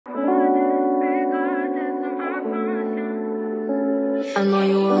I know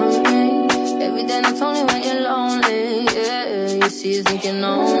you want me. Every day it's only when you're lonely. Yeah, you see you thinking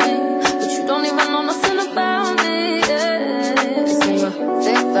only, but you don't even know nothing about me. Yeah, it's in your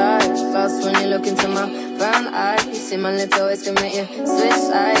thick thighs, lost when you look into my brown eyes. You see my little ways to make you switch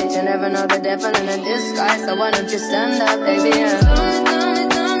sides. You never know the devil in a disguise. So why don't you stand up, baby? And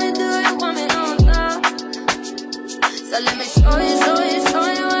tell me, do you want me on top? So let me show you.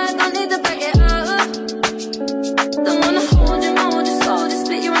 I don't need to back it up. Don't wanna hold you slow, just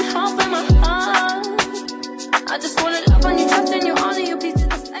split you in half with my heart. I just wanna love on you, trust in you, all of you pieces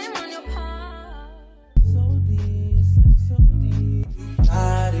the same on your part. So deep, you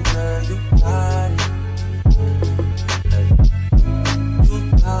got it, girl, you got it. You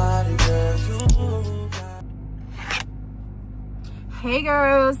got it, girl, you got it. Hey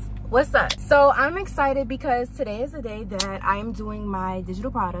girls, what's up? So I'm excited because today is the day that I am doing my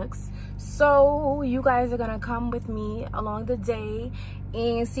digital products. So you guys are gonna come with me along the day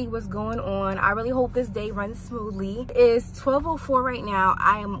and see what's going on. I really hope this day runs smoothly. It's 12:04 right now.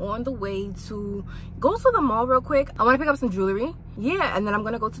 I am on the way to go to the mall real quick. I want to pick up some jewelry. Yeah, and then I'm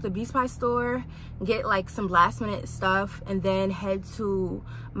gonna go to the Beach Spy store, get like some last minute stuff, and then head to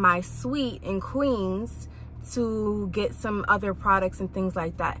my suite in Queens to get some other products and things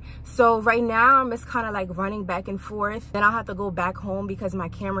like that. So right now I'm just kind of like running back and forth. Then I'll have to go back home because my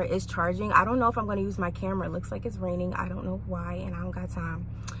camera is charging. I don't know if I'm going to use my camera. It looks like it's raining. I don't know why, and I don't got time.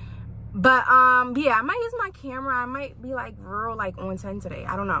 But yeah, I might use my camera. I might be like real like on 10 today.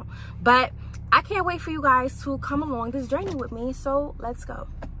 I don't know. But I can't wait for you guys to come along this journey with me. So let's go.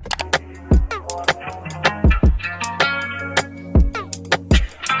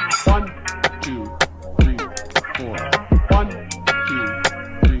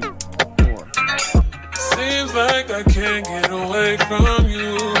 Seems like I can't get away from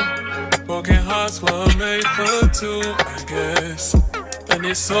you. Broken hearts were made for two, I guess. And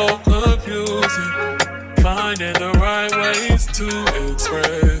it's so confusing, finding the right ways to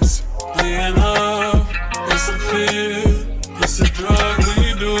express. Being love, it's a fear, it's a drug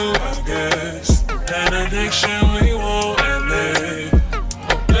we do, I guess. An addiction we won't admit.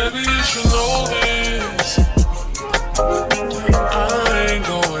 But baby, you should know this. I ain't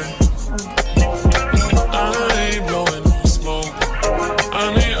going.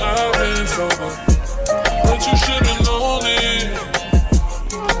 You should've known it.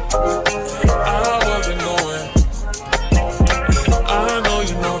 I wasn't going. I know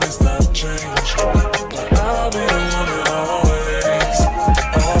you know this not change, but I'll be the one that always,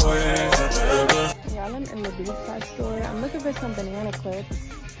 Y'all, I'm in the Beach Spy store. I'm looking for some banana clips.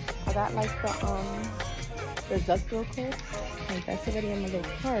 I got like the duckbill clips. Like that's already in my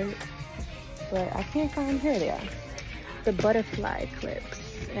little cart, but I can't find. Here they are. The butterfly clips,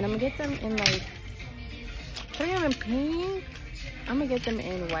 and I'm gonna get them in like. Put them in pink. I'm gonna get them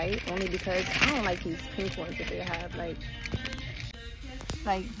in white only because I don't like these pink ones that they have. Like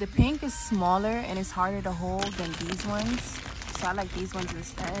the pink is smaller and it's harder to hold than these ones, so I like these ones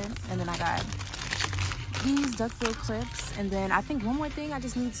instead. And then I got these duckbill clips, and then I think one more thing, I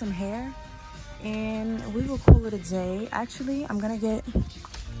just need some hair, and we will call it a day. Actually, I'm gonna get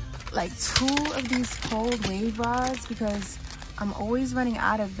like 2 of these cold wave rods because I'm always running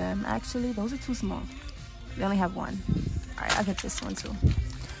out of them. Actually, those are too small. They only have 1. All right, I'll get this one too.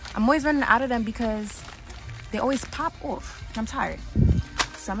 I'm always running out of them because they always pop off and I'm tired.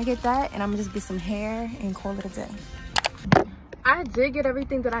 So I'm gonna get that, and I'm gonna just get some hair and call it a day. I did get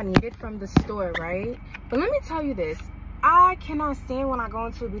everything that I needed from the store, right? But let me tell you this. I cannot stand when I go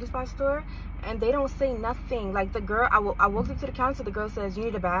into a beauty spot store and they don't say nothing. Like the girl, I walked up to the counter, the girl says, "You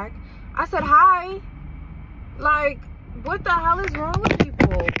need a bag?" I said, "Hi." Like, what the hell is wrong with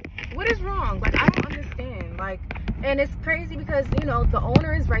people? What is wrong? Like, I don't understand. Like, and it's crazy because, you know, the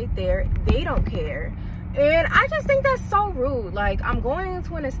owner is right there. They don't care. And I just think that's so rude. Like, I'm going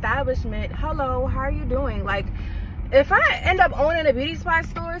into an establishment. Hello, how are you doing? Like, if I end up owning a beauty spot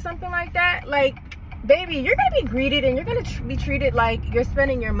store or something like that, like, baby, you're going to be greeted and you're going to be treated like you're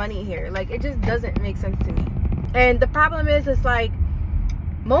spending your money here. Like, it just doesn't make sense to me. And the problem is, it's like,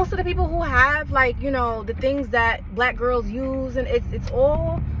 most of the people who have, like, you know, the things that black girls use, and it's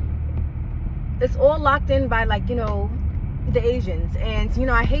all locked in by, like, you know, the Asians. And, you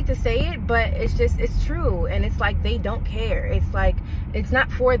know, I hate to say it, but it's just, it's true. And it's like, they don't care. It's like, it's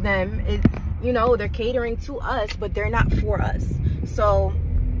not for them. It's, you know, they're catering to us, but they're not for us. So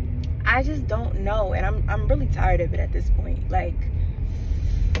I just don't know. And I'm really tired of it at this point. Like,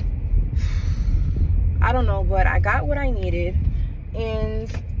 I don't know, but I got what I needed. And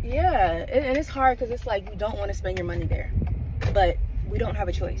yeah, and it's hard because it's like, you don't want to spend your money there, but we don't have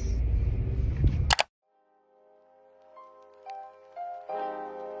a choice.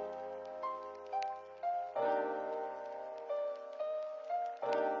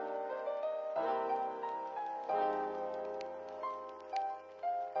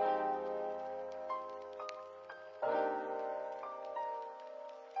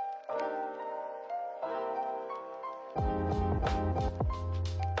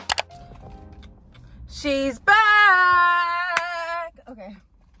 She's back. Okay.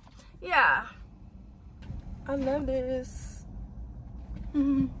 Yeah. I love this.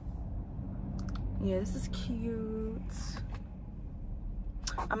 Yeah, this is cute.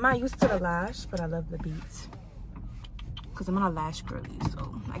 I'm not used to the lash, but I love the beats. Because I'm not a lash girly,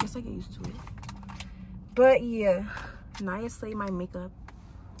 so I guess I get used to it. But yeah, Naya slayed my makeup.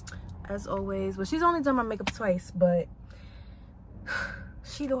 As always. Well, she's only done my makeup twice, but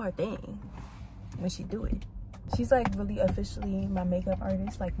she do her thing when she do it. She's like really officially my makeup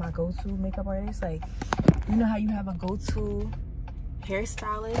artist, like my go-to makeup artist. Like, you know how you have a go-to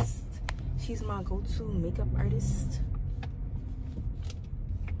hairstylist? She's my go-to makeup artist.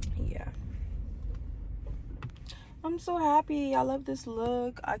 Yeah. I'm so happy. I love this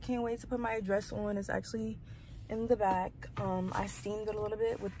look. I can't wait to put my dress on. It's actually in the back. I steamed it a little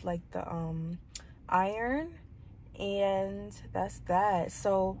bit with like the iron, and that's that.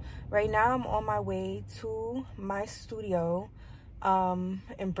 So right now I'm on my way to my studio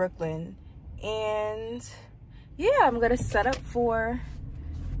in Brooklyn, and yeah, I'm gonna set up for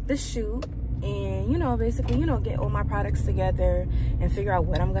the shoot and, you know, basically, you know, get all my products together and figure out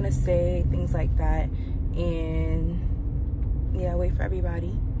what I'm gonna say, things like that. And yeah, wait for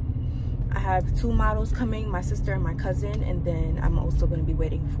everybody. I have 2 models coming, my sister and my cousin, and then I'm also going to be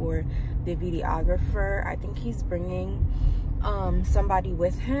waiting for the videographer. I think he's bringing somebody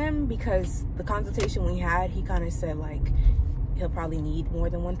with him, because the consultation we had, he kind of said like he'll probably need more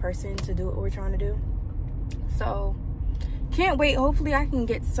than 1 person to do what we're trying to do. So can't wait. Hopefully I can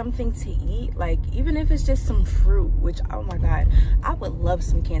get something to eat, like even if it's just some fruit, which, oh my god, I would love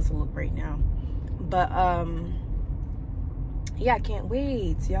some cantaloupe right now. But yeah, I can't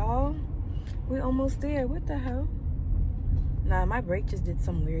wait, y'all. We're almost there. What the hell? Nah, my brake just did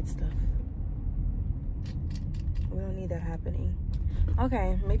some weird stuff. We don't need that happening.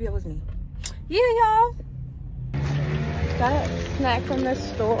 Okay, maybe it was me. Yeah, y'all. Got a snack from the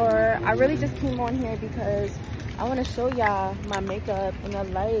store. I really just came on here because I want to show y'all my makeup in the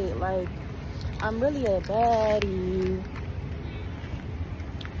light. Like, I'm really a baddie.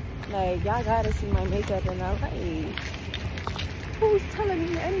 Like, y'all gotta see my makeup in the light. Who's telling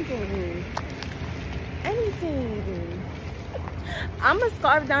me anything? Anything. I'm gonna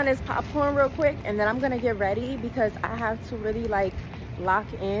scarf down this popcorn real quick, and then I'm gonna get ready because I have to really like lock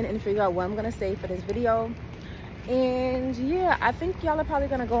in and figure out what I'm gonna say for this video. And yeah, I think y'all are probably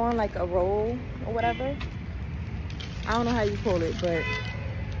gonna go on like a roll or whatever. I don't know how you call it, but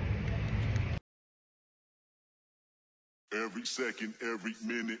every second, every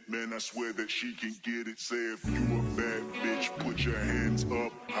minute, man, I swear that she can get it. Say if you a bad bitch, put your hands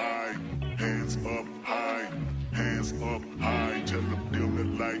up high, hands up high, hands up high. Tell them dim the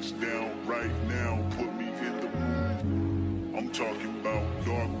lights down right now, put me in the mood. I'm talking about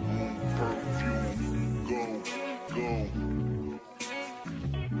dark room perfume. Go, go.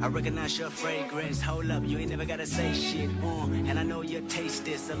 I recognize your fragrance. Hold up, you ain't never gotta say shit. And I know your taste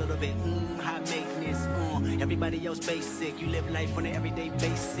is a little bit high maintenance. Everybody else basic. You live life on an everyday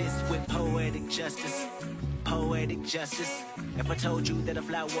basis with poetic justice. Poetic justice. If I told you that a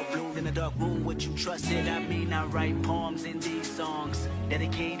flower bloomed in a dark room, would you trust it? I mean, I write poems in these songs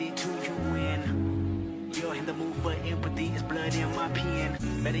dedicated to you. And you're in the mood for empathy, it's blood in my pen.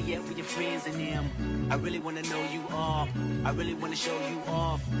 Better yet, with your friends and them. I really wanna know you all. I really wanna show you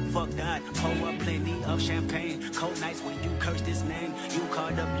off. Fuck that, pour up plenty of champagne. Cold nights when you curse this name. You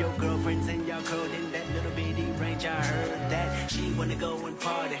called up your girlfriends and y'all curled in that little bitty range. I heard that she wanna go and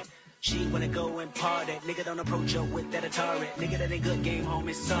party. She wanna go and party. Nigga, don't approach her with that Atari. Nigga, that ain't good game,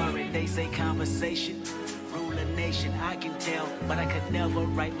 homie, sorry. They say conversation rule a nation, I can tell, but I could never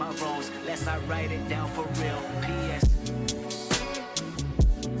right my wrongs unless I write it down for real. P.S.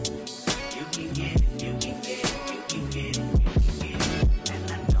 You can get it, you can get it, you can get it, you can get it.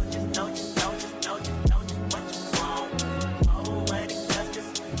 And I know just what you want. Oh, what it does,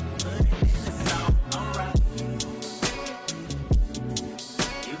 just put it in the song. Alright.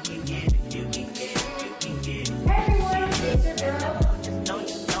 You can get it, you can get it, you can get it. Hey everyone, it's your girl.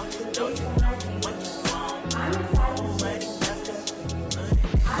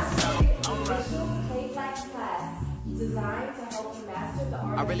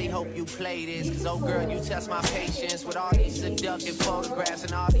 I really hope you play this, cause oh girl, you test my patience with all these seductive photographs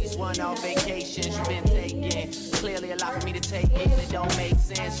and all these one-off vacations you've been taking. Clearly a lot for me to take in, it don't make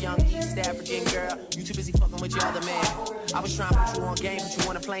sense. Young East African girl, you too busy fucking with your other man. I was trying to put you on game, put you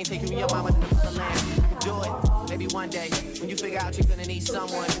on a plane, take you and your mama to the land. You can do it, maybe one day, when you figure out you're gonna need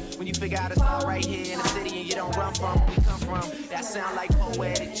someone. When you figure out it's all right here in the city and you don't run from where we come from. That sound like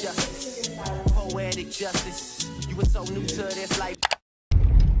poetic justice. Poetic justice. You were so new to this life.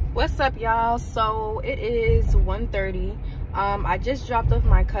 What's up, y'all? So it is 1:30. I just dropped off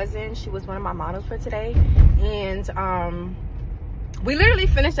my cousin. She was one of my models for today, and we literally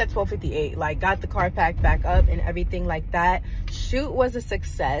finished at 12:58. Like, got the car packed back up and everything like that. Shoot was a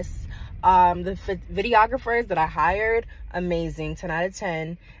success. The videographers that I hired, amazing, 10 out of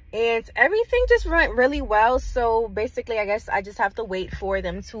 10. And everything just went really well. So basically, I guess I just have to wait for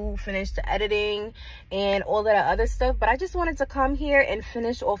them to finish the editing and all that other stuff. But I just wanted to come here and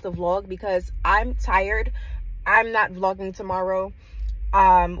finish off the vlog because I'm tired. I'm not vlogging tomorrow.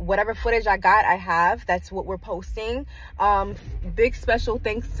 Whatever footage I got, I have. That's what we're posting. Big special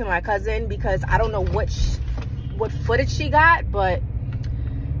thanks to my cousin because I don't know what footage she got, but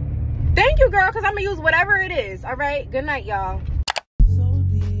thank you, girl, because I'm gonna use whatever it is. All right, good night, y'all.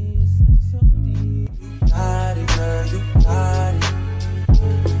 Girl, you